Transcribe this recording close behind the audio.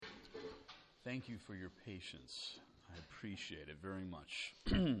Thank you for your patience. I appreciate it very much.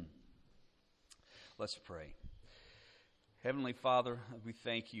 Let's pray. Heavenly Father, we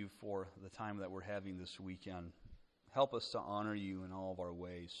thank you for the time that we're having this weekend. Help us to honor you in all of our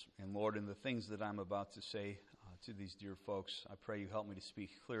ways. And Lord, in the things that I'm about to say to these dear folks, I pray you help me to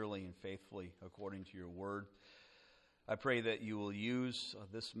speak clearly and faithfully according to your word. I pray that you will use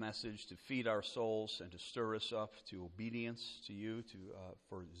this message to feed our souls and to stir us up to obedience to you,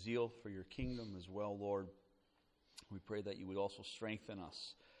 for zeal for your kingdom as well, Lord. We pray that you would also strengthen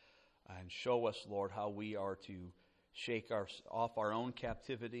us and show us, Lord, how we are to shake off our own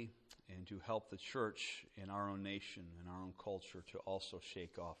captivity and to help the church in our own nation and our own culture to also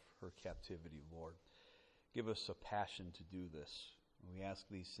shake off her captivity, Lord. Give us a passion to do this. We ask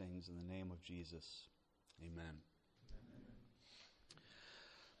these things in the name of Jesus. Amen.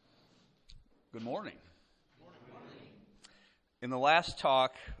 Good morning. In the last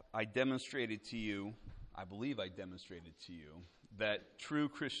talk, I believe I demonstrated to you, that true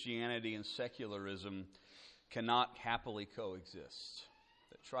Christianity and secularism cannot happily coexist.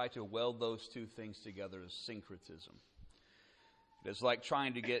 That try to weld those two things together is syncretism. It is like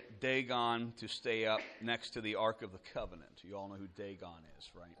trying to get Dagon to stay up next to the Ark of the Covenant. You all know who Dagon is,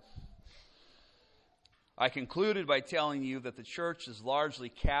 right? I concluded by telling you that the church is largely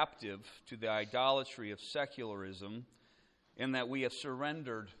captive to the idolatry of secularism, in that we have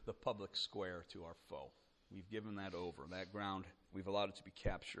surrendered the public square to our foe. We've given that over. That ground, we've allowed it to be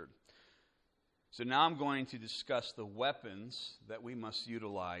captured. So now I'm going to discuss the weapons that we must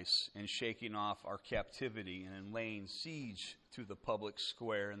utilize in shaking off our captivity and in laying siege to the public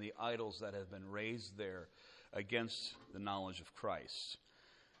square and the idols that have been raised there against the knowledge of Christ.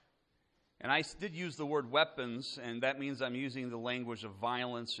 And I did use the word weapons, and that means I'm using the language of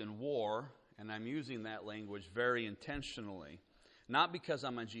violence and war, and I'm using that language very intentionally. Not because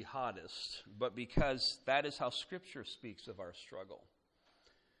I'm a jihadist, but because that is how Scripture speaks of our struggle.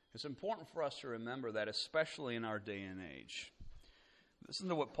 It's important for us to remember that, especially in our day and age. Listen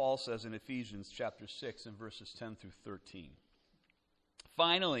to what Paul says in Ephesians chapter 6 and verses 10 through 13.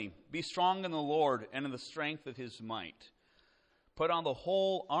 Finally, be strong in the Lord and in the strength of his might. Put on the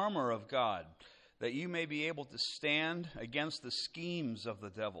whole armor of God, that you may be able to stand against the schemes of the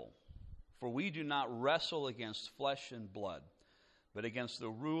devil. For we do not wrestle against flesh and blood, but against the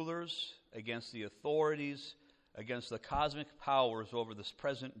rulers, against the authorities, against the cosmic powers over this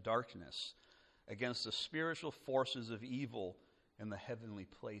present darkness, against the spiritual forces of evil in the heavenly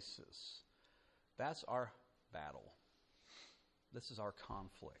places. That's our battle. This is our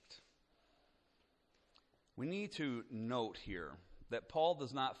conflict. We need to note here that Paul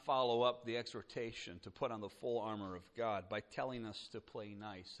does not follow up the exhortation to put on the full armor of God by telling us to play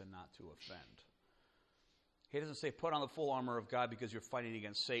nice and not to offend. He doesn't say put on the full armor of God because you're fighting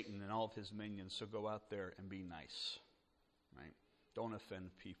against Satan and all of his minions, so go out there and be nice. Right? Don't offend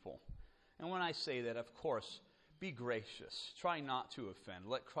people. And when I say that, of course, be gracious. Try not to offend.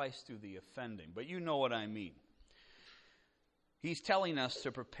 Let Christ do the offending. But you know what I mean. He's telling us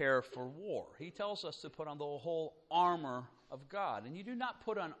to prepare for war. He tells us to put on the whole armor of God. And you do not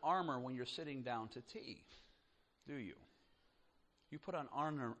put on armor when you're sitting down to tea, do you? You put on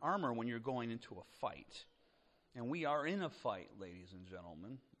armor when you're going into a fight. And we are in a fight, ladies and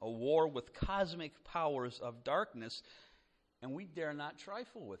gentlemen, a war with cosmic powers of darkness, and we dare not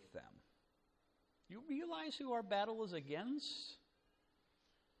trifle with them. You realize who our battle is against?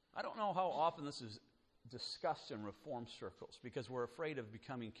 I don't know how often this is discussed in Reform circles because we're afraid of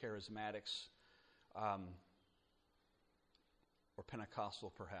becoming charismatics or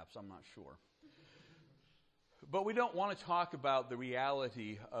Pentecostal perhaps, I'm not sure. But we don't want to talk about the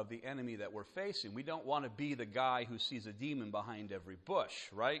reality of the enemy that we're facing. We don't want to be the guy who sees a demon behind every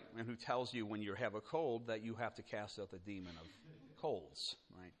bush, right? And who tells you when you have a cold that you have to cast out the demon of colds,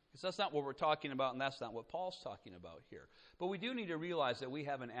 right? Because that's not what we're talking about, and that's not what Paul's talking about here. But we do need to realize that we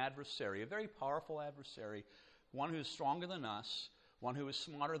have an adversary, a very powerful adversary, one who is stronger than us, one who is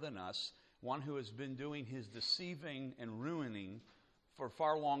smarter than us, one who has been doing his deceiving and ruining for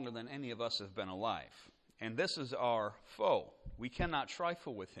far longer than any of us have been alive. And this is our foe. We cannot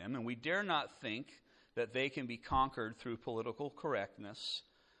trifle with him, and we dare not think that they can be conquered through political correctness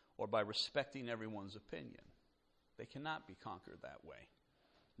or by respecting everyone's opinion. They cannot be conquered that way.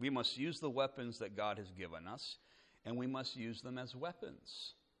 We must use the weapons that God has given us, and we must use them as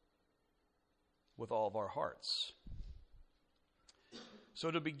weapons with all of our hearts. So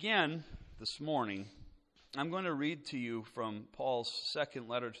to begin this morning, I'm going to read to you from Paul's second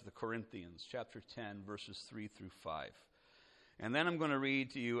letter to the Corinthians, chapter 10, verses 3 through 5. And then I'm going to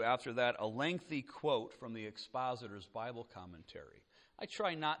read to you after that a lengthy quote from the Expositor's Bible commentary. I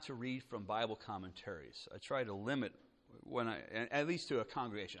try not to read from Bible commentaries. I try to limit at least to a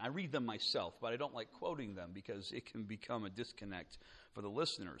congregation. I read them myself, but I don't like quoting them because it can become a disconnect for the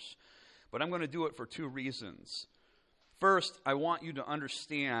listeners. But I'm going to do it for two reasons. First, I want you to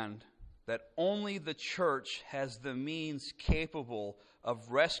understand that only the church has the means capable of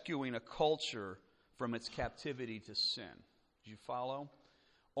rescuing a culture from its captivity to sin. Do you follow?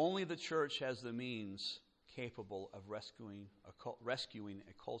 Only the church has the means capable of rescuing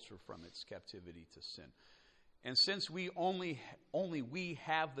a culture from its captivity to sin. And since only we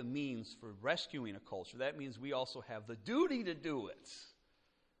have the means for rescuing a culture, that means we also have the duty to do it.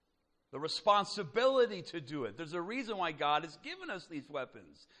 The responsibility to do it. There's a reason why God has given us these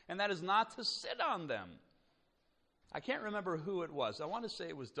weapons, and that is not to sit on them. I can't remember who it was. I want to say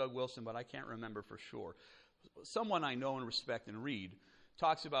it was Doug Wilson, but I can't remember for sure. Someone I know and respect and read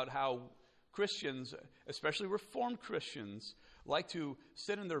talks about how Christians, especially Reformed Christians, like to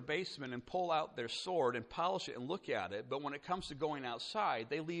sit in their basement and pull out their sword and polish it and look at it, but when it comes to going outside,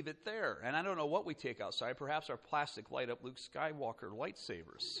 they leave it there. And I don't know what we take outside, perhaps our plastic light-up Luke Skywalker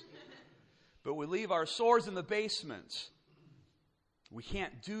lightsabers. But we leave our swords in the basement. We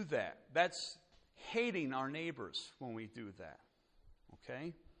can't do that. That's hating our neighbors when we do that.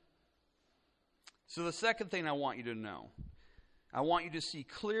 Okay? So the second thing I want you to know, I want you to see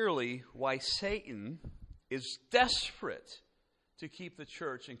clearly why Satan is desperate to keep the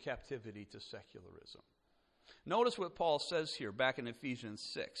church in captivity to secularism. Notice what Paul says here back in Ephesians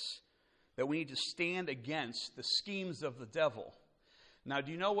 6, that we need to stand against the schemes of the devil. Now,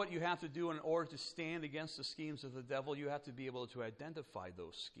 do you know what you have to do in order to stand against the schemes of the devil? You have to be able to identify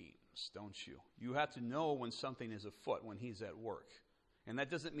those schemes, don't you? You have to know when something is afoot, when he's at work. And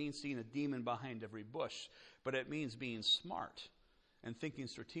that doesn't mean seeing a demon behind every bush, but it means being smart and thinking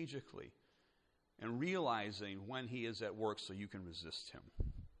strategically and realizing when he is at work so you can resist him.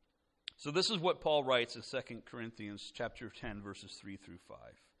 So this is what Paul writes in 2 Corinthians chapter 10, verses 3 through 5.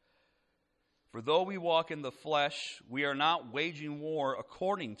 For though we walk in the flesh, we are not waging war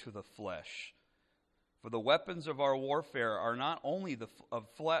according to the flesh. For the weapons of our warfare are not only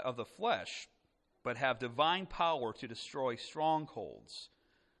of the flesh, but have divine power to destroy strongholds.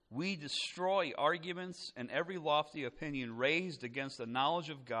 We destroy arguments and every lofty opinion raised against the knowledge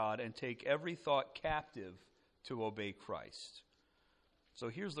of God and take every thought captive to obey Christ. So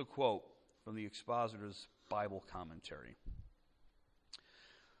here's the quote from the Expositor's Bible commentary.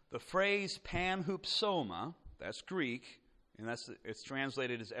 The phrase panhupsoma, that's Greek, and it's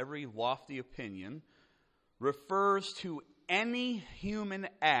translated as every lofty opinion, refers to any human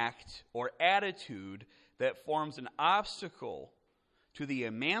act or attitude that forms an obstacle to the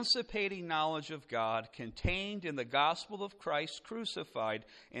emancipating knowledge of God contained in the gospel of Christ crucified,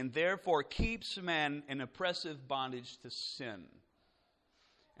 and therefore keeps men in oppressive bondage to sin.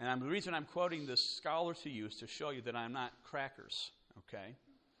 And the reason I'm quoting this scholar to you is to show you that I'm not crackers, okay?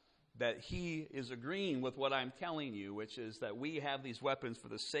 That he is agreeing with what I'm telling you, which is that we have these weapons for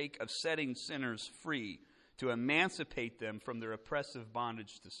the sake of setting sinners free, to emancipate them from their oppressive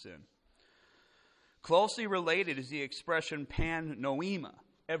bondage to sin. Closely related is the expression pan-noema,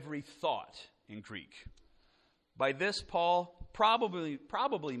 every thought in Greek. By this, Paul probably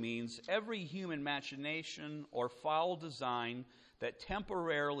means every human machination or foul design that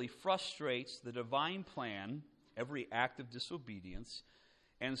temporarily frustrates the divine plan, every act of disobedience,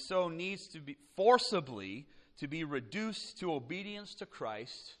 and so needs to be forcibly to be reduced to obedience to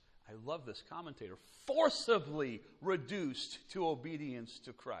Christ. I love this commentator. Forcibly reduced to obedience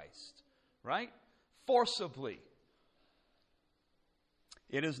to Christ. Right? Forcibly.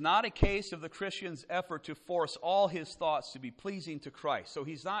 It is not a case of the Christian's effort to force all his thoughts to be pleasing to Christ. So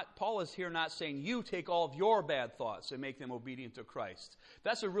Paul is here not saying you take all of your bad thoughts and make them obedient to Christ.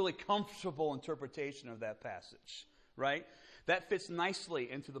 That's a really comfortable interpretation of that passage. Right? That fits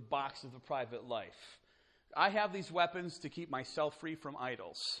nicely into the box of the private life. I have these weapons to keep myself free from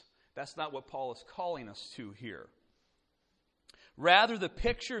idols. That's not what Paul is calling us to here. Rather, the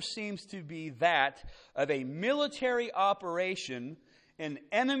picture seems to be that of a military operation in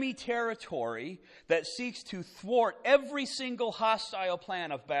enemy territory that seeks to thwart every single hostile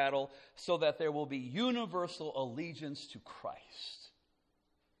plan of battle so that there will be universal allegiance to Christ.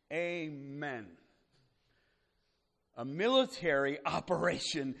 Amen. A military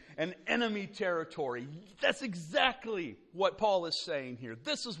operation in enemy territory. That's exactly what Paul is saying here.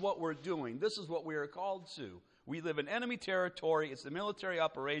 This is what we're doing. This is what we are called to. We live in enemy territory. It's a military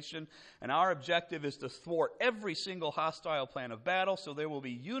operation, and our objective is to thwart every single hostile plan of battle so there will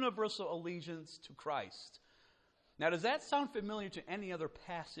be universal allegiance to Christ. Now, does that sound familiar to any other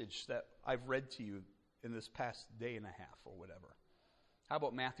passage that I've read to you in this past day and a half or whatever? How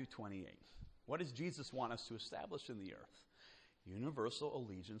about Matthew 28? What does Jesus want us to establish in the earth? Universal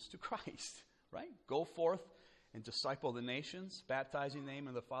allegiance to Christ, right? Go forth and disciple the nations, baptizing them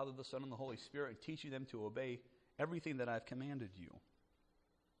in the Father, the Son, and the Holy Spirit, and teaching them to obey everything that I've commanded you.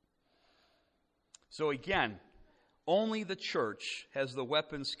 So again, only the church has the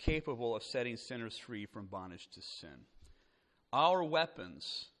weapons capable of setting sinners free from bondage to sin. Our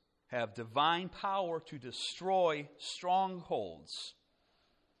weapons have divine power to destroy strongholds.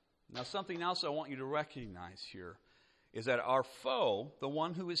 Now, something else I want you to recognize here is that our foe, the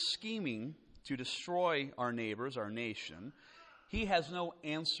one who is scheming to destroy our neighbors, our nation, he has no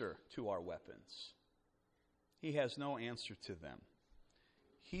answer to our weapons. He has no answer to them.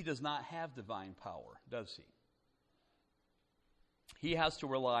 He does not have divine power, does he? He has to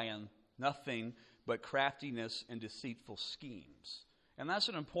rely on nothing but craftiness and deceitful schemes. And that's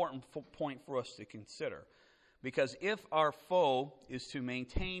an important point for us to consider. Because if our foe is to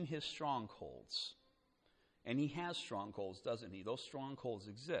maintain his strongholds, and he has strongholds, doesn't he? Those strongholds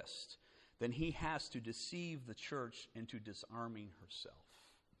exist. Then he has to deceive the church into disarming herself.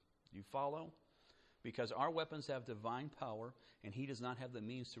 Do you follow? Because our weapons have divine power, and he does not have the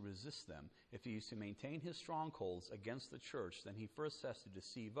means to resist them. If he is to maintain his strongholds against the church, then he first has to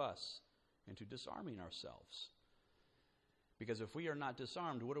deceive us into disarming ourselves. Because if we are not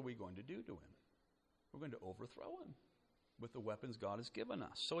disarmed, what are we going to do to him? We're going to overthrow him with the weapons God has given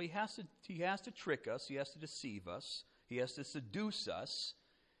us. So he has to trick us, he has to deceive us, he has to seduce us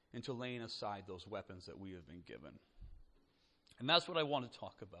into laying aside those weapons that we have been given. And that's what I want to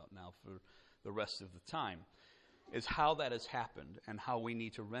talk about now for the rest of the time, is how that has happened and how we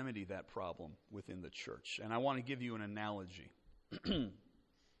need to remedy that problem within the church. And I want to give you an analogy.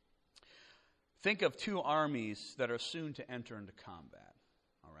 Think of two armies that are soon to enter into combat,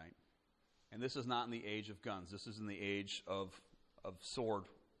 all right? And this is not in the age of guns. This is in the age of sword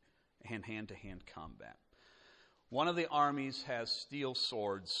and hand-to-hand combat. One of the armies has steel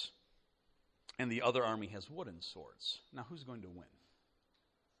swords, and the other army has wooden swords. Now, who's going to win?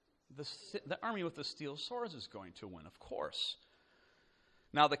 The army with the steel swords is going to win, of course.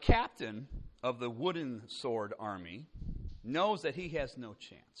 Now, the captain of the wooden sword army knows that he has no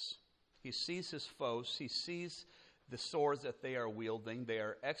chance. He sees his foes. He sees the swords that they are wielding. They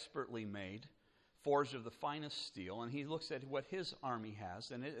are expertly made, forged of the finest steel. And he looks at what his army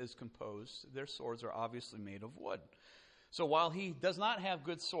has, and it is composed. Their swords are obviously made of wood. So while he does not have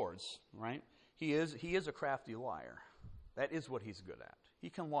good swords, right, he is a crafty liar. That is what he's good at. He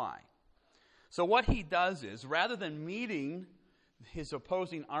can lie. So what he does is, rather than meeting his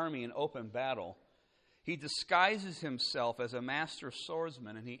opposing army in open battle, he disguises himself as a master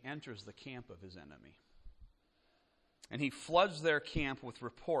swordsman, and he enters the camp of his enemy. And he floods their camp with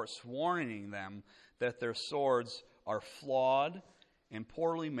reports warning them that their swords are flawed and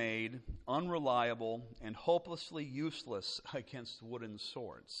poorly made, unreliable, and hopelessly useless against wooden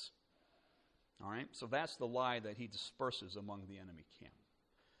swords. All right? So that's the lie that he disperses among the enemy camp.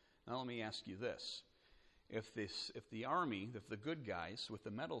 Now let me ask you this. If the army, if the good guys with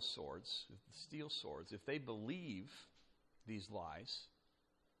the metal swords, the steel swords, if they believe these lies,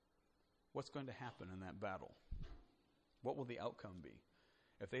 what's going to happen in that battle? What will the outcome be?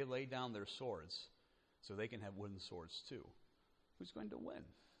 If they lay down their swords so they can have wooden swords too, who's going to win?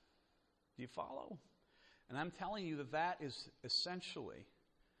 Do you follow? And I'm telling you that is essentially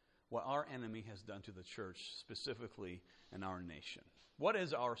what our enemy has done to the church, specifically in our nation. What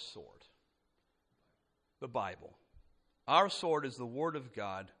is our sword? The Bible. Our sword is the Word of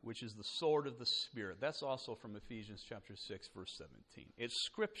God, which is the sword of the Spirit. That's also from Ephesians chapter 6, verse 17. It's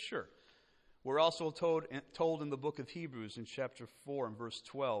Scripture. We're also told in the book of Hebrews in chapter 4 and verse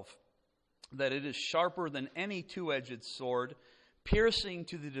 12 that it is sharper than any two-edged sword, piercing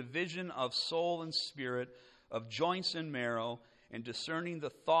to the division of soul and spirit, of joints and marrow, and discerning the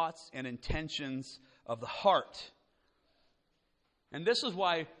thoughts and intentions of the heart. And this is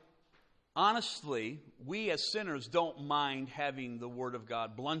why, honestly, we as sinners don't mind having the Word of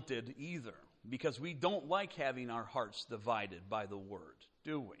God blunted either, because we don't like having our hearts divided by the Word,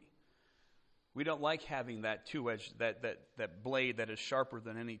 do we? We don't like having that two-edged, that blade that is sharper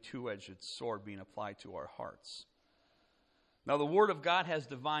than any two-edged sword being applied to our hearts. Now, the Word of God has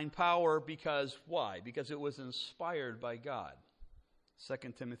divine power because, why? Because it was inspired by God.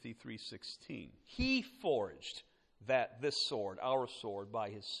 2 Timothy 3:16. He forged this sword, our sword, by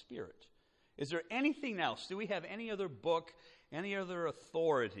His Spirit. Is there anything else? Do we have any other book, any other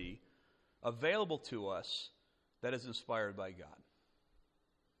authority available to us that is inspired by God?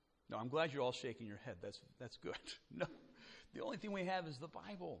 No, I'm glad you're all shaking your head. That's good. No, the only thing we have is the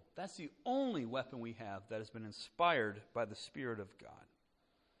Bible. That's the only weapon we have that has been inspired by the Spirit of God.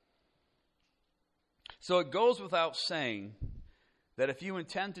 So it goes without saying that if you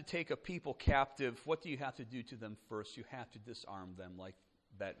intend to take a people captive, what do you have to do to them first? You have to disarm them like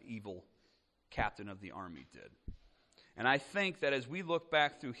that evil captain of the army did. And I think that as we look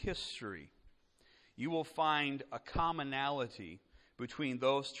back through history, you will find a commonality between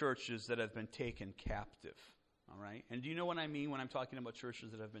those churches that have been taken captive. All right? And do you know what I mean when I'm talking about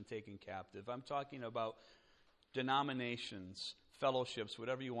churches that have been taken captive? I'm talking about denominations, fellowships,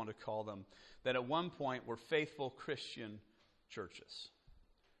 whatever you want to call them, that at one point were faithful Christian churches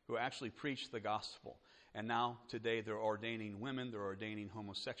who actually preached the gospel. And now, today, they're ordaining women, they're ordaining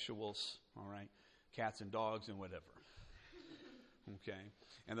homosexuals, all right, cats and dogs and whatever. Okay?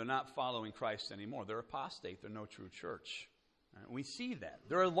 And they're not following Christ anymore. They're apostate. They're no true church. Right? We see that.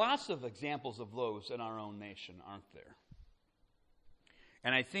 There are lots of examples of those in our own nation, aren't there?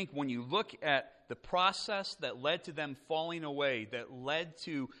 And I think when you look at the process that led to them falling away, that led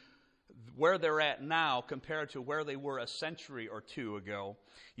to where they're at now compared to where they were a century or two ago,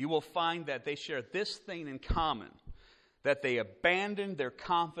 you will find that they share this thing in common, that they abandoned their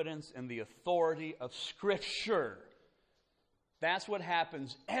confidence in the authority of Scripture. That's what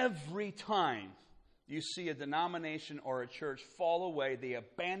happens every time you see a denomination or a church fall away. They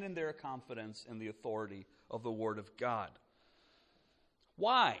abandon their confidence in the authority of the Word of God.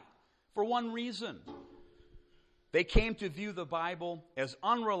 Why? For one reason. They came to view the Bible as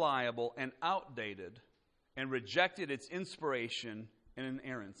unreliable and outdated and rejected its inspiration and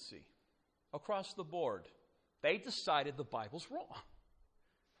inerrancy. Across the board, they decided the Bible's wrong.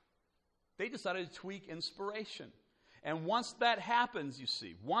 They decided to tweak inspiration. And once that happens, you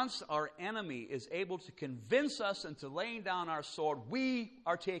see, once our enemy is able to convince us into laying down our sword, we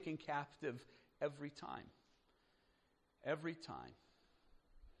are taken captive every time. Every time.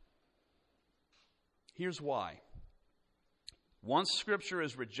 Here's why. Once Scripture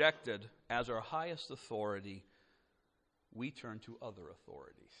is rejected as our highest authority, we turn to other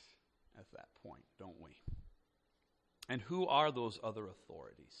authorities at that point, don't we? And who are those other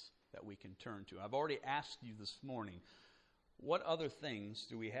authorities that we can turn to? I've already asked you this morning, what other things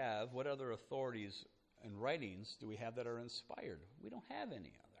do we have? What other authorities and writings do we have that are inspired? We don't have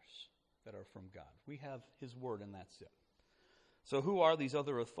any others that are from God. We have His Word, and that's it. So who are these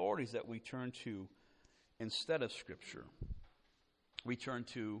other authorities that we turn to instead of Scripture? We turn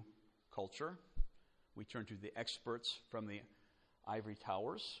to culture. We turn to the experts from the ivory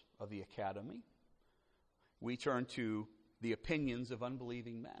towers of the academy. We turn to the opinions of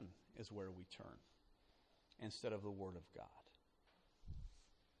unbelieving men is where we turn instead of the Word of God.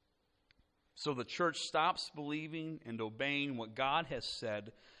 So the church stops believing and obeying what God has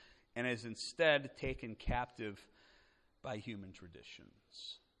said and is instead taken captive by human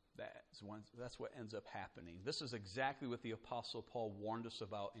traditions. That's what ends up happening. This is exactly what the Apostle Paul warned us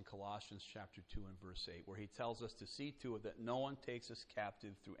about in Colossians chapter 2 and verse 8, where he tells us to see to it that no one takes us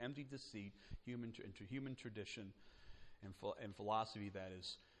captive through empty deceit into human tradition and philosophy that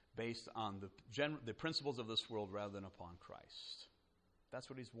is based on the principles of this world rather than upon Christ.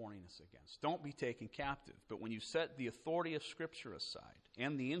 That's what he's warning us against. Don't be taken captive. But when you set the authority of Scripture aside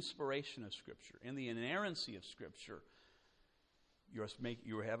and the inspiration of Scripture and the inerrancy of Scripture,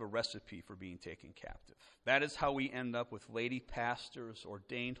 you have a recipe for being taken captive. That is how we end up with lady pastors,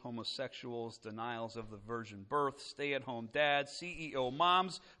 ordained homosexuals, denials of the virgin birth, stay-at-home dads, CEO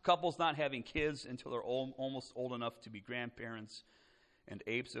moms, couples not having kids until they're almost old enough to be grandparents, and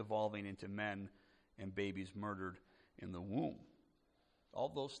apes evolving into men and babies murdered in the womb. All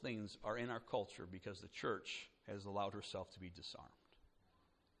those things are in our culture because the church has allowed herself to be disarmed.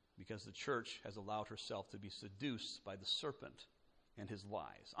 Because the church has allowed herself to be seduced by the serpent and his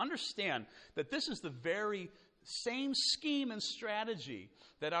lies. Understand that this is the very same scheme and strategy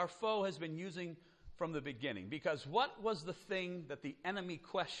that our foe has been using from the beginning. Because what was the thing that the enemy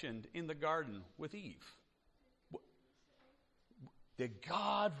questioned in the garden with Eve? Did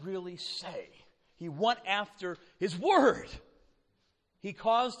God really say? He went after His Word. He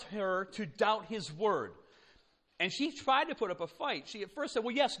caused her to doubt His Word. And she tried to put up a fight. She at first said,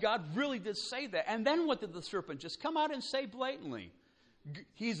 well, yes, God really did say that. And then what did the serpent just come out and say blatantly?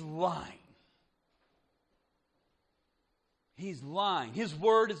 He's lying. He's lying. His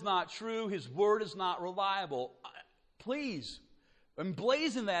Word is not true. His Word is not reliable. Please,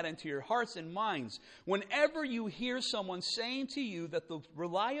 emblazon that into your hearts and minds. Whenever you hear someone saying to you that the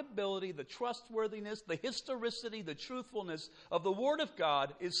reliability, the trustworthiness, the historicity, the truthfulness of the Word of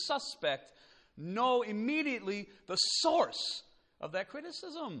God is suspect, know immediately the source of that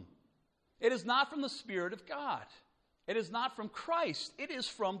criticism. It is not from the Spirit of God. It is not from Christ. It is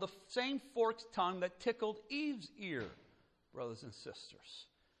from the same forked tongue that tickled Eve's ear, brothers and sisters.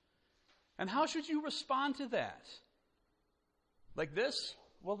 And how should you respond to that? Like this?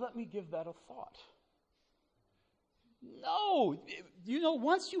 Well, let me give that a thought. No.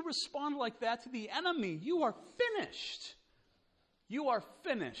 Once you respond like that to the enemy, you are finished. You are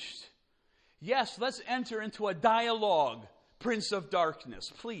finished. Yes, let's enter into a dialogue, Prince of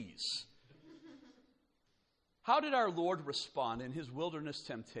Darkness, please. How did our Lord respond in his wilderness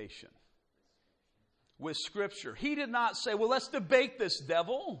temptation? With Scripture. He did not say, well, let's debate this,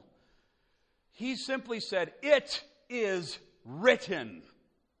 devil. He simply said, it is written.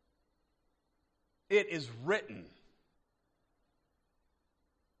 It is written.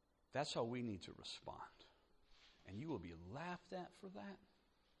 That's how we need to respond. And you will be laughed at for that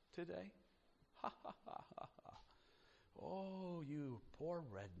today. Ha, ha, ha, ha, ha. Oh, you poor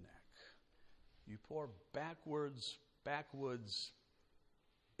redneck. You poor backwoods,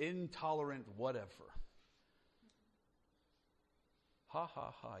 intolerant whatever. Ha,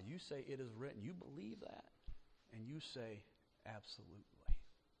 ha, ha. You say it is written. You believe that? And you say, absolutely.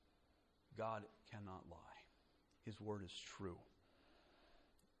 God cannot lie. His word is true.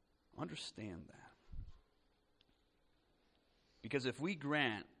 Understand that. Because if we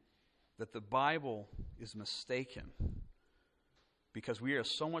grant that the Bible is mistaken, because we are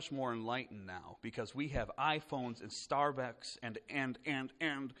so much more enlightened now, because we have iPhones and Starbucks and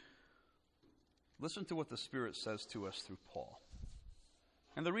listen to what the Spirit says to us through Paul.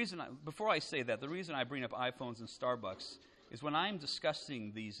 And before I say that, the reason I bring up iPhones and Starbucks is when I'm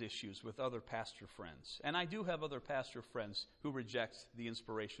discussing these issues with other pastor friends, and I do have other pastor friends who reject the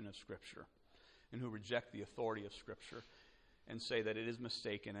inspiration of Scripture and who reject the authority of Scripture and say that it is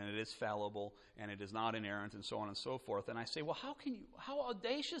mistaken and it is fallible and it is not inerrant and so on and so forth. And I say, well, how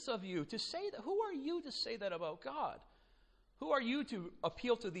audacious of you to say that? Who are you to say that about God? Who are you to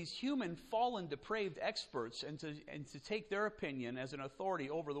appeal to these human, fallen, depraved experts and to take their opinion as an authority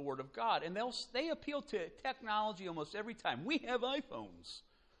over the Word of God? And they appeal to technology almost every time. We have iPhones.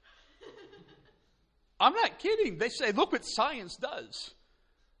 I'm not kidding. They say, look what science does.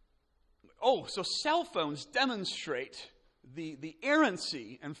 Oh, so cell phones demonstrate the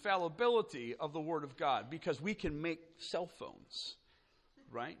errancy and fallibility of the Word of God because we can make cell phones,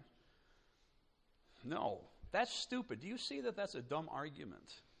 right? No. That's stupid. Do you see that that's a dumb argument?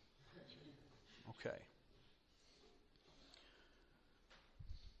 Okay.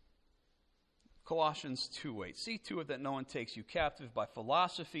 Colossians 2:8. See to it that no one takes you captive by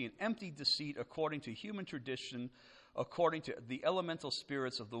philosophy and empty deceit according to human tradition, according to the elemental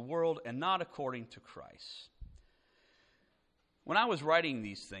spirits of the world, and not according to Christ. When I was writing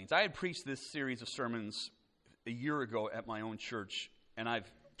these things, I had preached this series of sermons a year ago at my own church, and I've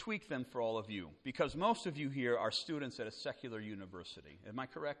tweak them for all of you, because most of you here are students at a secular university. Am I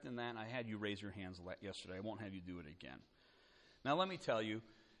correct in that? I had you raise your hands yesterday. I won't have you do it again. Now let me tell you,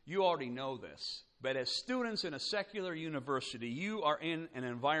 you already know this, but as students in a secular university, you are in an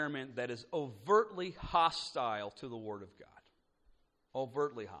environment that is overtly hostile to the Word of God.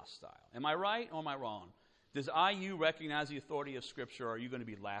 Overtly hostile. Am I right or am I wrong? Does IU recognize the authority of Scripture, or are you going to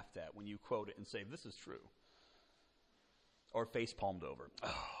be laughed at when you quote it and say, this is true? Or face-palmed over.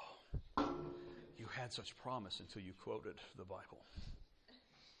 Oh, you had such promise until you quoted the Bible.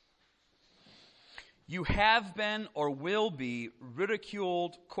 You have been or will be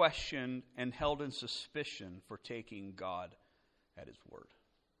ridiculed, questioned, and held in suspicion for taking God at His word.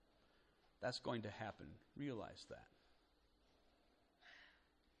 That's going to happen. Realize that.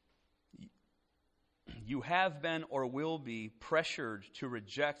 You have been or will be pressured to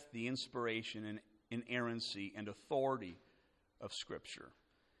reject the inspiration and inerrancy and authority of Scripture,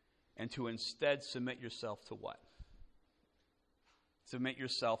 and to instead submit yourself to what? Submit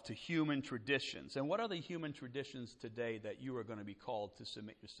yourself to human traditions. And what are the human traditions today that you are going to be called to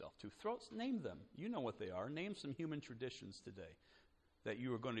submit yourself to? Name them. You know what they are. Name some human traditions today that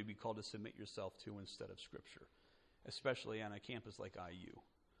you are going to be called to submit yourself to instead of Scripture, especially on a campus like IU.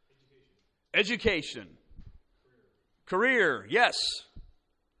 Education. Career. Yes.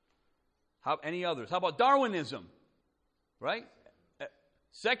 Any others? How about Darwinism? Right?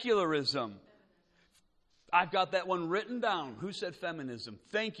 Secularism. I've got that one written down. Who said feminism?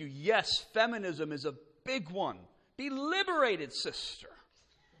 Thank you. Yes, feminism is a big one. Be liberated, sister.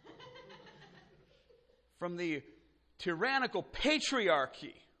 From the tyrannical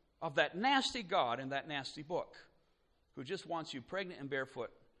patriarchy of that nasty God in that nasty book, who just wants you pregnant and barefoot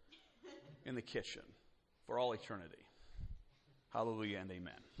in the kitchen for all eternity. Hallelujah and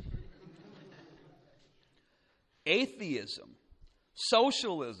amen. Atheism,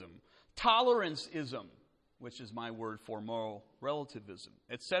 socialism, toleranceism. which is my word for moral relativism,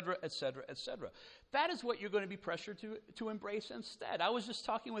 etc., etc., etc. That is what you're going to be pressured to embrace instead. I was just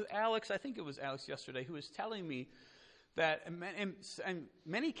talking with Alex, I think it was Alex yesterday, who was telling me that in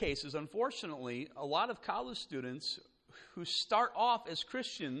many cases, unfortunately, a lot of college students who start off as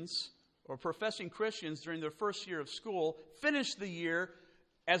Christians or professing Christians during their first year of school finish the year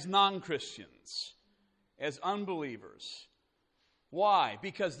as non-Christians, as unbelievers. Why?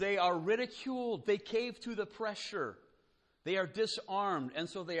 Because they are ridiculed. They cave to the pressure. They are disarmed, and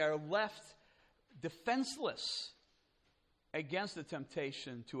so they are left defenseless against the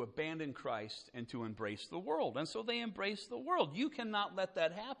temptation to abandon Christ and to embrace the world. And so they embrace the world. You cannot let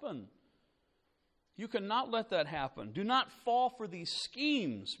that happen. You cannot let that happen. Do not fall for these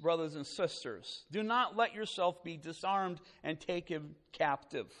schemes, brothers and sisters. Do not let yourself be disarmed and taken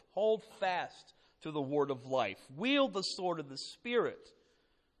captive. Hold fast to the word of life. Wield the sword of the Spirit.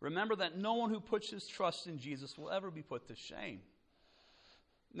 Remember that no one who puts his trust in Jesus will ever be put to shame.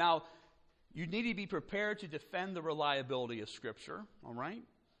 Now, you need to be prepared to defend the reliability of Scripture, all right?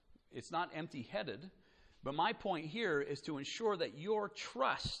 It's not empty-headed. But my point here is to ensure that your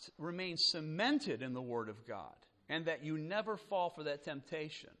trust remains cemented in the Word of God and that you never fall for that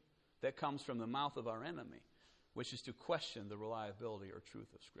temptation that comes from the mouth of our enemy, which is to question the reliability or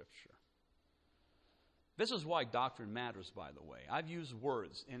truth of Scripture. This is why doctrine matters, by the way. I've used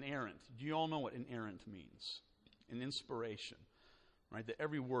words, inerrant. Do you all know what inerrant means? An inspiration, right? That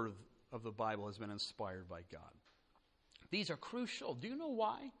every word of the Bible has been inspired by God. These are crucial. Do you know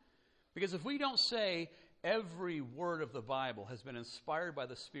why? Because if we don't say every word of the Bible has been inspired by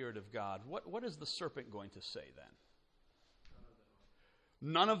the Spirit of God, what is the serpent going to say then?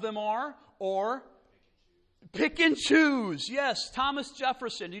 None of them are? Or pick and choose. Yes, Thomas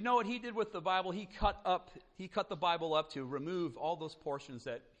Jefferson. You know what he did with the Bible? He cut the Bible up to remove all those portions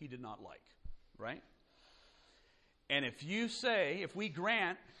that he did not like, right? And if we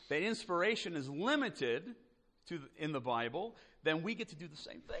grant that inspiration is limited in the Bible, then we get to do the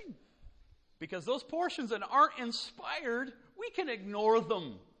same thing. Because those portions that aren't inspired, we can ignore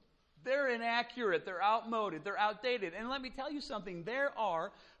them. They're inaccurate, they're outmoded, they're outdated. And let me tell you something, there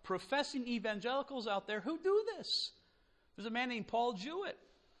are professing evangelicals out there who do this. There's a man named Paul Jewett.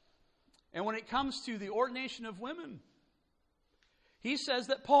 And when it comes to the ordination of women, he says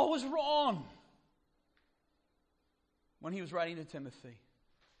that Paul was wrong when he was writing to Timothy.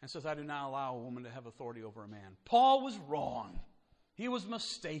 And says, I do not allow a woman to have authority over a man. Paul was wrong. He was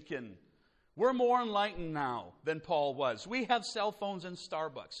mistaken. We're more enlightened now than Paul was. We have cell phones and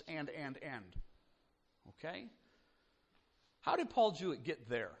Starbucks and. Okay? How did Paul Jewett get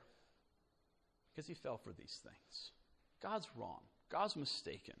there? Because he fell for these things. God's wrong. God's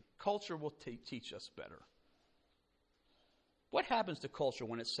mistaken. Culture will teach us better. What happens to culture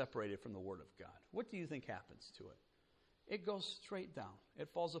when it's separated from the Word of God? What do you think happens to it? It goes straight down. It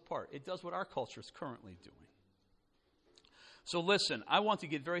falls apart. It does what our culture is currently doing. So listen, I want to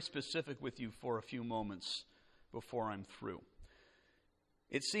get very specific with you for a few moments before I'm through.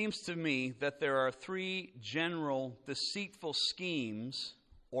 It seems to me that there are three general deceitful schemes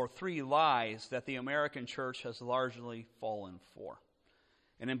or three lies that the American church has largely fallen for.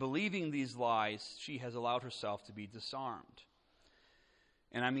 And in believing these lies, she has allowed herself to be disarmed.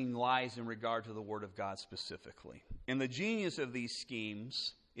 And I mean lies in regard to the Word of God specifically. And the genius of these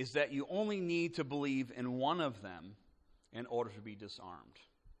schemes is that you only need to believe in one of them in order to be disarmed.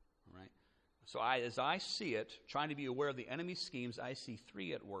 All right? So as I see it, trying to be aware of the enemy's schemes, I see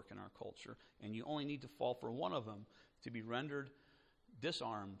three at work in our culture. And you only need to fall for one of them to be rendered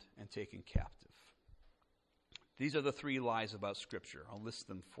disarmed and taken captive. These are the three lies about Scripture. I'll list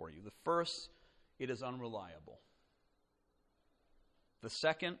them for you. The first, it is unreliable. The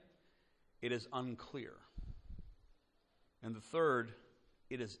second, it is unclear. And the third,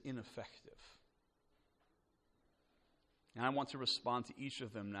 it is ineffective. And I want to respond to each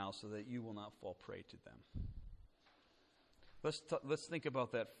of them now so that you will not fall prey to them. Let's think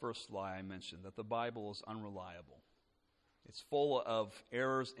about that first lie I mentioned, that the Bible is unreliable. It's full of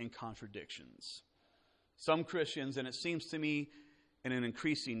errors and contradictions. Some Christians, and it seems to me in an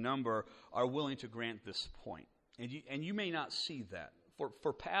increasing number, are willing to grant this point. And you may not see that.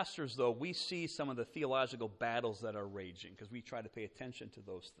 For pastors, though, we see some of the theological battles that are raging because we try to pay attention to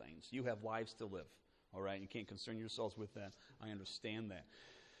those things. You have lives to live, all right? You can't concern yourselves with that. I understand that.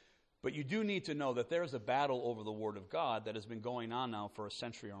 But you do need to know that there is a battle over the Word of God that has been going on now for a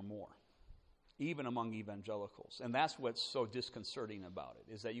century or more, even among evangelicals. And that's what's so disconcerting about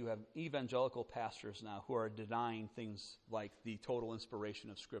it, is that you have evangelical pastors now who are denying things like the total inspiration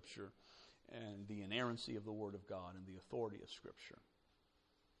of Scripture and the inerrancy of the Word of God and the authority of Scripture.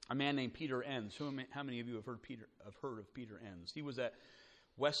 a man named Peter Enns. How many of you have heard of Peter Enns? He was at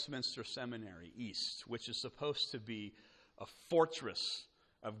Westminster Seminary East, which is supposed to be a fortress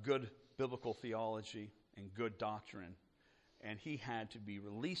of good biblical theology and good doctrine. And he had to be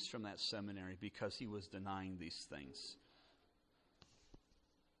released from that seminary because he was denying these things.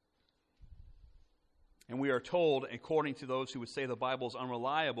 And we are told, according to those who would say the Bible is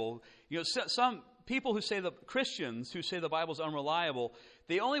unreliable, some people who say Christians who say the Bible is unreliable,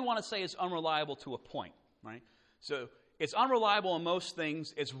 they only want to say it's unreliable to a point, right? So it's unreliable in most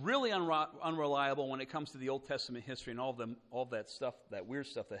things. It's really unreliable when it comes to the Old Testament history and all that stuff, that weird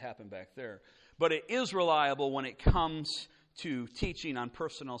stuff that happened back there. But it is reliable when it comes to teaching on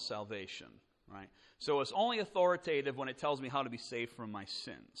personal salvation, right? So it's only authoritative when it tells me how to be saved from my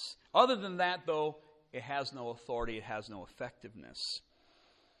sins. Other than that, though, it has no authority, it has no effectiveness.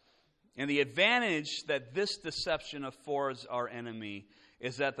 And the advantage that this deception affords our enemy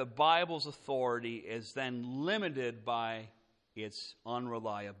is that the Bible's authority is then limited by its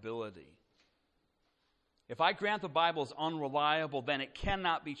unreliability. If I grant the Bible is unreliable, then it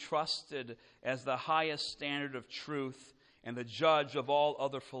cannot be trusted as the highest standard of truth and the judge of all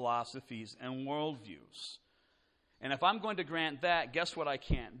other philosophies and worldviews. And if I'm going to grant that, guess what I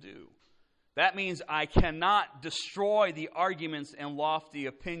can't do? That means I cannot destroy the arguments and lofty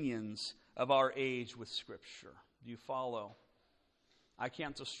opinions of our age with Scripture. Do you follow? I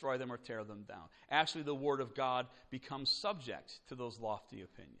can't destroy them or tear them down. Actually, the Word of God becomes subject to those lofty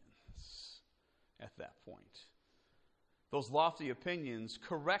opinions at that point. Those lofty opinions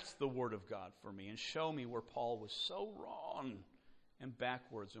correct the Word of God for me and show me where Paul was so wrong and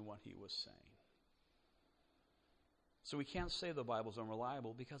backwards in what he was saying. So we can't say the Bible is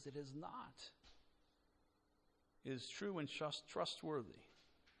unreliable because it is not. It is true and trustworthy.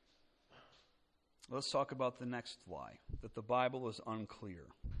 Let's talk about the next lie, that the Bible is unclear.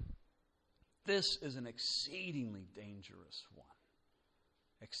 This is an exceedingly dangerous one.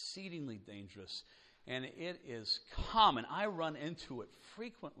 Exceedingly dangerous. And it is common. I run into it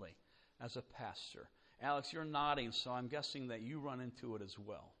frequently as a pastor. Alex, you're nodding, so I'm guessing that you run into it as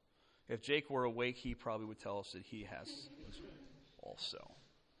well. If Jake were awake, he probably would tell us that he has also.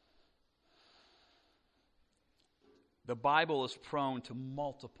 The Bible is prone to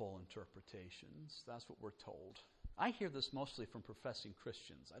multiple interpretations. That's what we're told. I hear this mostly from professing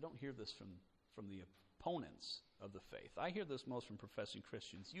Christians. I don't hear this from the opponents of the faith. I hear this most from professing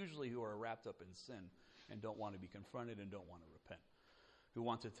Christians, usually who are wrapped up in sin and don't want to be confronted and don't want to repent, who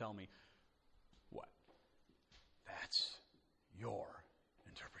want to tell me, what? That's your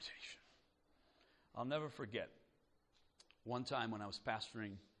interpretation. I'll never forget one time when I was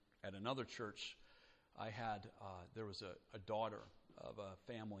pastoring at another church, there was a daughter of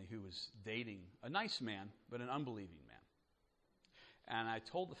a family who was dating a nice man, but an unbelieving man. And I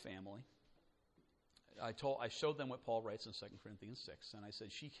told the family, I showed them what Paul writes in 2 Corinthians 6, and I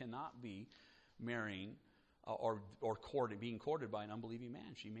said, she cannot be marrying or being courted by an unbelieving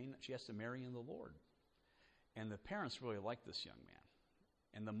man. She has to marry in the Lord. And the parents really liked this young man.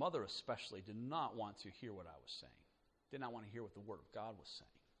 And the mother especially did not want to hear what I was saying. Did not want to hear what the Word of God was saying.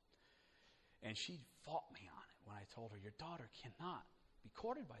 And she fought me on it when I told her, your daughter cannot be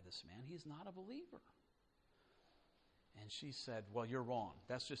courted by this man. He is not a believer. And she said, well, you're wrong.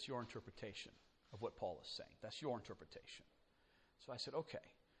 That's just your interpretation of what Paul is saying. That's your interpretation. So I said, okay,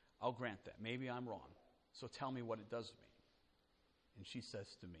 I'll grant that. Maybe I'm wrong. So tell me what it does mean. And she says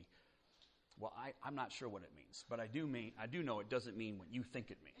to me, well, I'm not sure what it means, but I do know it doesn't mean what you think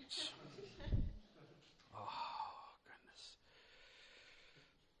it means. Oh, goodness.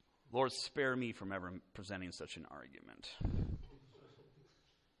 Lord, spare me from ever presenting such an argument.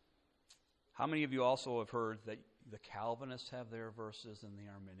 How many of you also have heard that the Calvinists have their verses and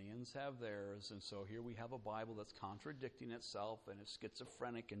the Arminians have theirs, and so here we have a Bible that's contradicting itself and it's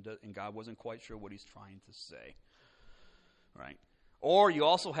schizophrenic and God wasn't quite sure what he's trying to say, right? Or you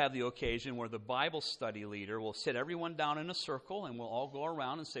also have the occasion where the Bible study leader will sit everyone down in a circle and we'll all go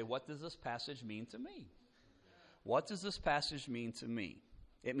around and say, what does this passage mean to me? What does this passage mean to me?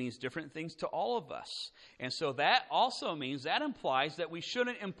 It means different things to all of us. And so that also means, that implies that we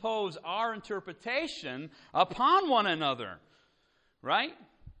shouldn't impose our interpretation upon one another, right?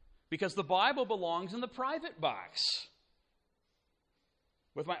 Because the Bible belongs in the private box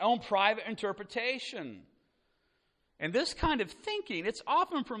with my own private interpretation. And this kind of thinking, it's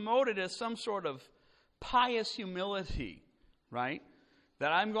often promoted as some sort of pious humility, right?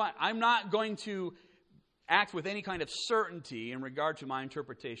 That I'm not going to act with any kind of certainty in regard to my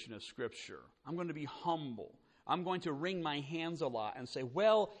interpretation of Scripture. I'm going to be humble. I'm going to wring my hands a lot and say,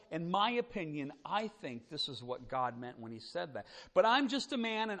 well, in my opinion, I think this is what God meant when he said that. But I'm just a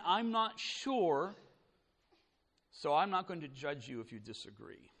man and I'm not sure, so I'm not going to judge you if you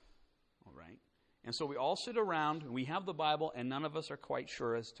disagree. All right? And so we all sit around, and we have the Bible, and none of us are quite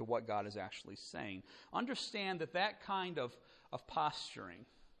sure as to what God is actually saying. Understand that that kind of posturing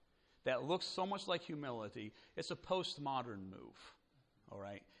that looks so much like humility, it's a postmodern move. All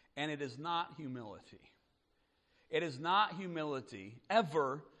right? And it is not humility. It is not humility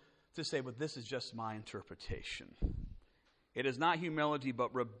ever to say, but this is just my interpretation. It is not humility,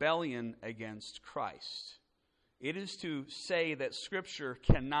 but rebellion against Christ. It is to say that Scripture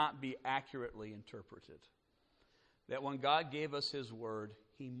cannot be accurately interpreted. That when God gave us his word,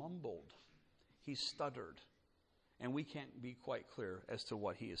 he mumbled, he stuttered, and we can't be quite clear as to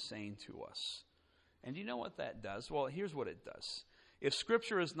what he is saying to us. And you know what that does? Well, here's what it does. If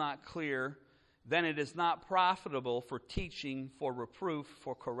Scripture is not clear, then it is not profitable for teaching, for reproof,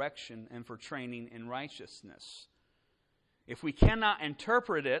 for correction, and for training in righteousness. If we cannot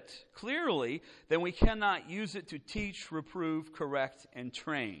interpret it clearly, then we cannot use it to teach, reprove, correct, and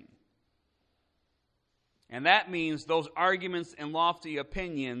train. And that means those arguments and lofty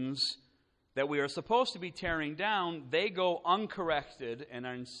opinions that we are supposed to be tearing down, they go uncorrected and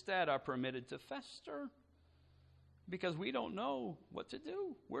instead are permitted to fester because we don't know what to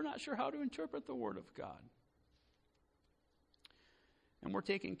do. We're not sure how to interpret the Word of God. And we're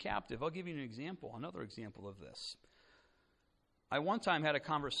taken captive. I'll give you an example, another example of this. I one time had a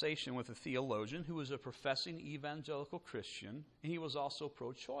conversation with a theologian who was a professing evangelical Christian, and he was also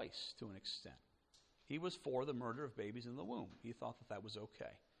pro-choice to an extent. He was for the murder of babies in the womb. He thought that that was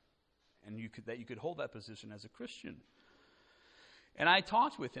okay, and that you could hold that position as a Christian. And I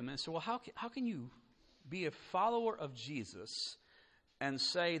talked with him and said, well, how can you be a follower of Jesus and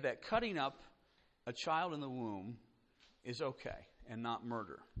say that cutting up a child in the womb is okay and not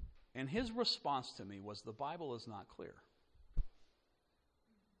murder? And his response to me was, the Bible is not clear.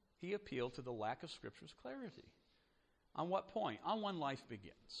 He appealed to the lack of Scripture's clarity. On what point? On when life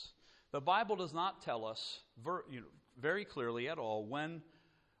begins. The Bible does not tell us very clearly at all when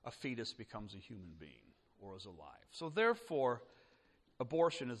a fetus becomes a human being or is alive. So therefore,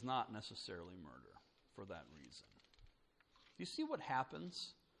 abortion is not necessarily murder for that reason. Do you see what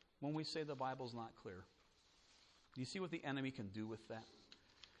happens when we say the Bible's not clear? Do you see what the enemy can do with that?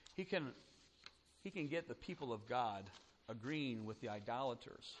 He can get the people of God agreeing with the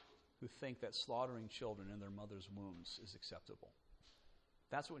idolaters who think that slaughtering children in their mother's wombs is acceptable.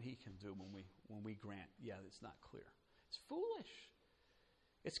 That's what he can do when we grant, yeah, it's not clear. It's foolish.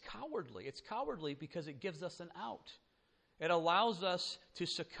 It's cowardly. It's cowardly because it gives us an out. It allows us to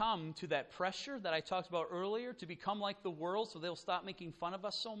succumb to that pressure that I talked about earlier, to become like the world so they'll stop making fun of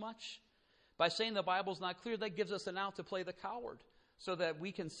us so much. By saying the Bible's not clear, that gives us an out to play the coward so that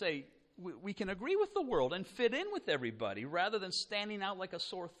we can say, we can agree with the world and fit in with everybody rather than standing out like a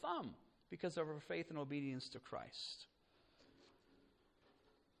sore thumb because of our faith and obedience to Christ.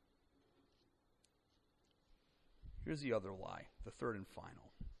 Here's the other lie, the third and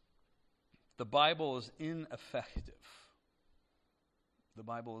final. The Bible is ineffective. The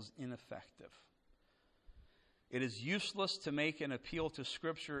Bible is ineffective. It is useless to make an appeal to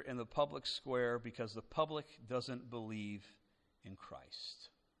Scripture in the public square because the public doesn't believe in Christ.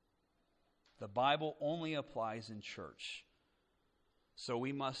 The Bible only applies in church. So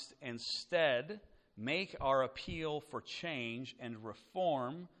we must instead make our appeal for change and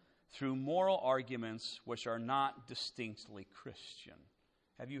reform through moral arguments which are not distinctly Christian.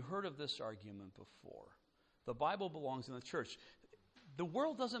 Have you heard of this argument before? The Bible belongs in the church. The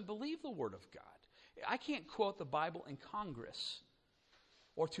world doesn't believe the Word of God. I can't quote the Bible in Congress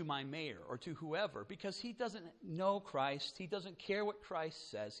or to my mayor or to whoever because he doesn't know Christ. He doesn't care what Christ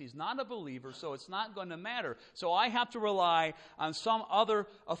says. He's not a believer, so it's not going to matter. So I have to rely on some other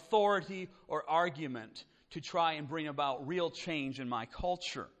authority or argument to try and bring about real change in my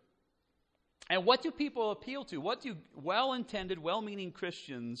culture. And what do people appeal to? What do well-intended, well-meaning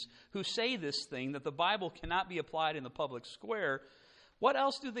Christians who say this thing, that the Bible cannot be applied in the public square, what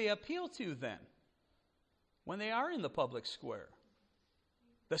else do they appeal to then when they are in the public square?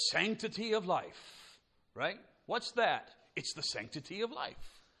 The sanctity of life, right? What's that? It's the sanctity of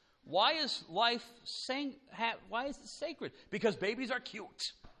life. Why is life why is it sacred? Because babies are cute.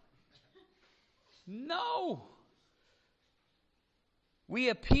 No. We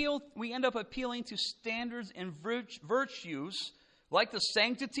end up appealing to standards and virtues like the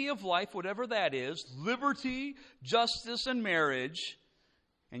sanctity of life, whatever that is, liberty, justice, and marriage,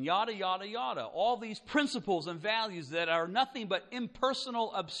 and yada, yada, yada. All these principles and values that are nothing but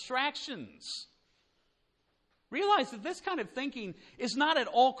impersonal abstractions. Realize that this kind of thinking is not at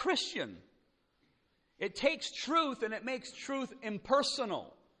all Christian. It takes truth and it makes truth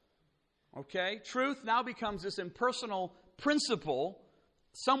impersonal. Okay? Truth now becomes this impersonal principle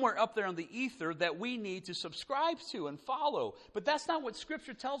somewhere up there in the ether that we need to subscribe to and follow. But that's not what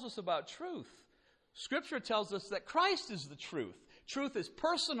Scripture tells us about truth. Scripture tells us that Christ is the truth. Truth is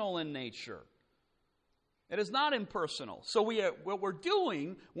personal in nature. It is not impersonal. So what we're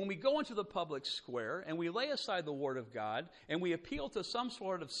doing when we go into the public square and we lay aside the Word of God and we appeal to some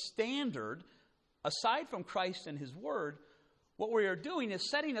sort of standard aside from Christ and His Word, what we are doing is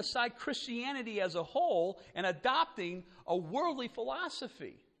setting aside Christianity as a whole and adopting a worldly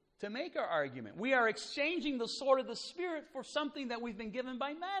philosophy to make our argument. We are exchanging the sword of the Spirit for something that we've been given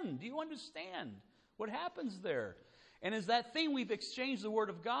by men. Do you understand what happens there? And is that thing we've exchanged the Word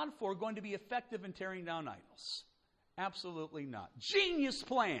of God for going to be effective in tearing down idols? Absolutely not. Genius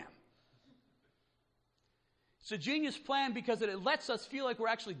plan. It's a genius plan because it lets us feel like we're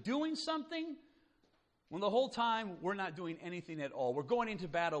actually doing something when the whole time we're not doing anything at all. We're going into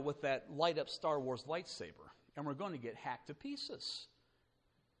battle with that light-up Star Wars lightsaber, and we're going to get hacked to pieces.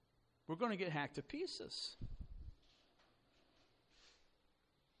 We're going to get hacked to pieces.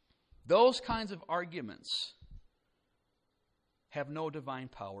 Those kinds of arguments have no divine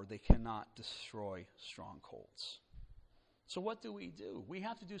power. They cannot destroy strongholds. So what do? We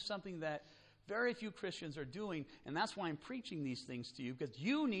have to do something that very few Christians are doing, and that's why I'm preaching these things to you, because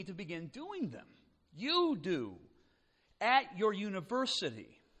you need to begin doing them. You do. At your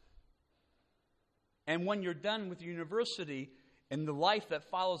university. And when you're done with your university and the life that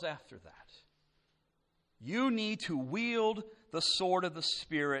follows after that, you need to wield the sword of the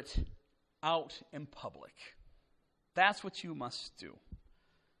Spirit out in public. That's what you must do.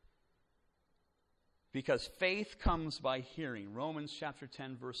 Because faith comes by hearing. Romans chapter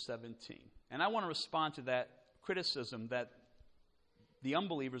 10, verse 17. And I want to respond to that criticism that the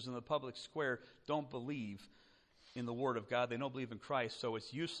unbelievers in the public square don't believe in the Word of God. They don't believe in Christ, so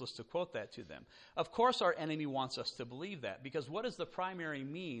it's useless to quote that to them. Of course our enemy wants us to believe that, because what is the primary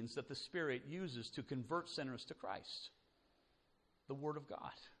means that the Spirit uses to convert sinners to Christ? The Word of God.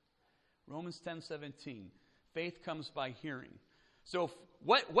 Romans 10:17. Faith comes by hearing. So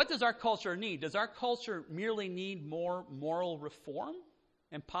what does our culture need? Does our culture merely need more moral reform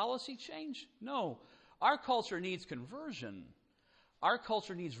and policy change? No. Our culture needs conversion. Our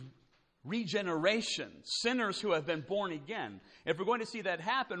culture needs regeneration. Sinners who have been born again. If we're going to see that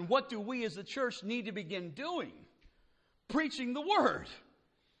happen, what do we as the church need to begin doing? Preaching the Word.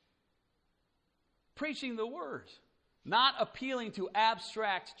 Preaching the Word. Not appealing to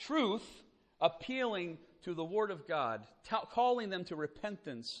abstract truth, appealing to the Word of God, calling them to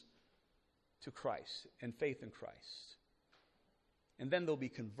repentance to Christ and faith in Christ. And then they'll be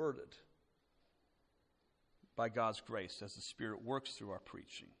converted by God's grace as the Spirit works through our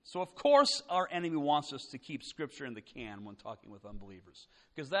preaching. So of course our enemy wants us to keep Scripture in the can when talking with unbelievers,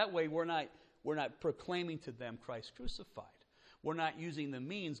 because that way we're not proclaiming to them Christ crucified. We're not using the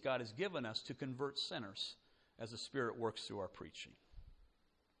means God has given us to convert sinners as the Spirit works through our preaching.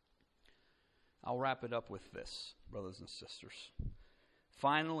 I'll wrap it up with this, brothers and sisters.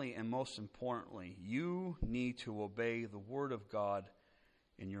 Finally, and most importantly, you need to obey the Word of God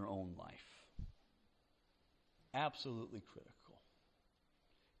in your own life. Absolutely critical.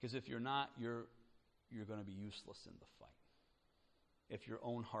 Because if you're not, you're going to be useless in the fight. If your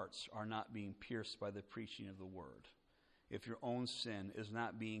own hearts are not being pierced by the preaching of the Word. If your own sin is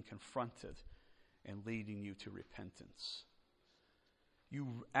not being confronted and leading you to repentance.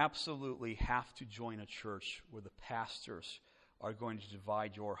 You absolutely have to join a church where the pastors are going to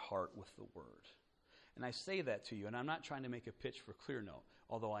divide your heart with the Word. And I say that to you, and I'm not trying to make a pitch for Clear Note,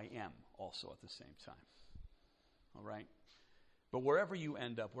 although I am also at the same time. All right? But wherever you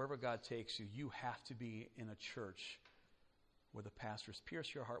end up, wherever God takes you, you have to be in a church where the pastors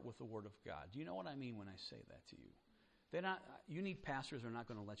pierce your heart with the Word of God. Do you know what I mean when I say that to you? You need pastors who are not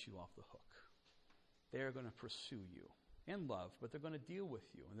going to let you off the hook. They are going to pursue you in love, but they're going to deal with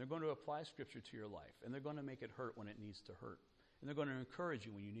you, and they're going to apply Scripture to your life, and they're going to make it hurt when it needs to hurt, and they're going to encourage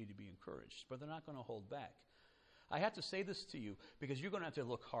you when you need to be encouraged, but they're not going to hold back. I have to say this to you because you're going to have to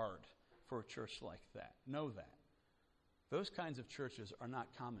look hard for a church like that. Know that. Those kinds of churches are not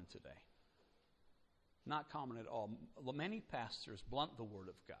common today. Not common at all. Many pastors blunt the Word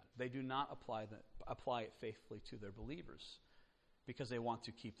of God. They do not apply it faithfully to their believers because they want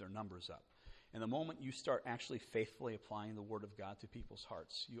to keep their numbers up. And the moment you start actually faithfully applying the Word of God to people's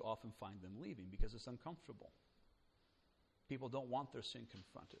hearts, you often find them leaving because it's uncomfortable. People don't want their sin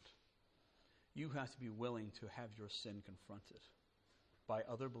confronted. You have to be willing to have your sin confronted by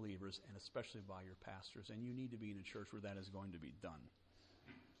other believers and especially by your pastors. And you need to be in a church where that is going to be done.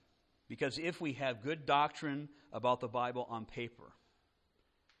 Because if we have good doctrine about the Bible on paper,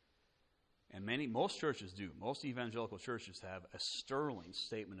 and most churches do, most evangelical churches have a sterling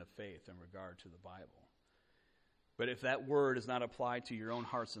statement of faith in regard to the Bible. But if that word is not applied to your own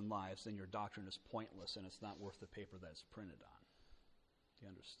hearts and lives, then your doctrine is pointless and it's not worth the paper that it's printed on. Do you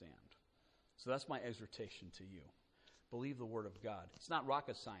understand? So that's my exhortation to you. Believe the Word of God. It's not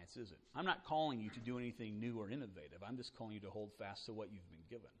rocket science, is it? I'm not calling you to do anything new or innovative. I'm just calling you to hold fast to what you've been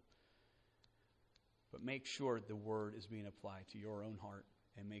given. But make sure the Word is being applied to your own heart,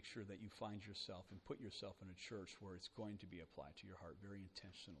 and make sure that you find yourself and put yourself in a church where it's going to be applied to your heart very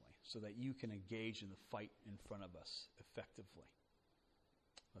intentionally, so that you can engage in the fight in front of us effectively.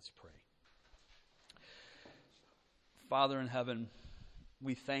 Let's pray. Father in heaven,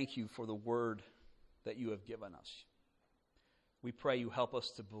 we thank you for the word that you have given us. We pray you help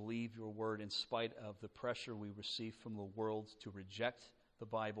us to believe your word in spite of the pressure we receive from the world to reject the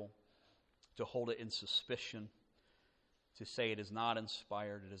Bible, to hold it in suspicion, to say it is not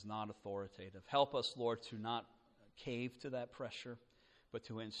inspired, it is not authoritative. Help us, Lord, to not cave to that pressure, but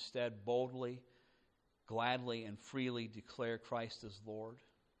to instead boldly, gladly, and freely declare Christ as Lord,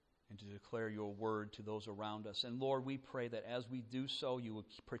 and to declare your word to those around us. And Lord, we pray that as we do so, you will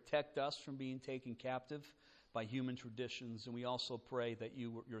protect us from being taken captive by human traditions. And we also pray that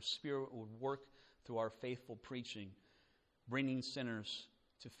your Spirit would work through our faithful preaching, bringing sinners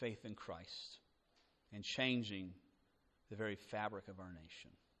to faith in Christ and changing the very fabric of our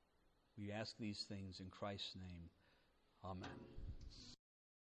nation. We ask these things in Christ's name. Amen.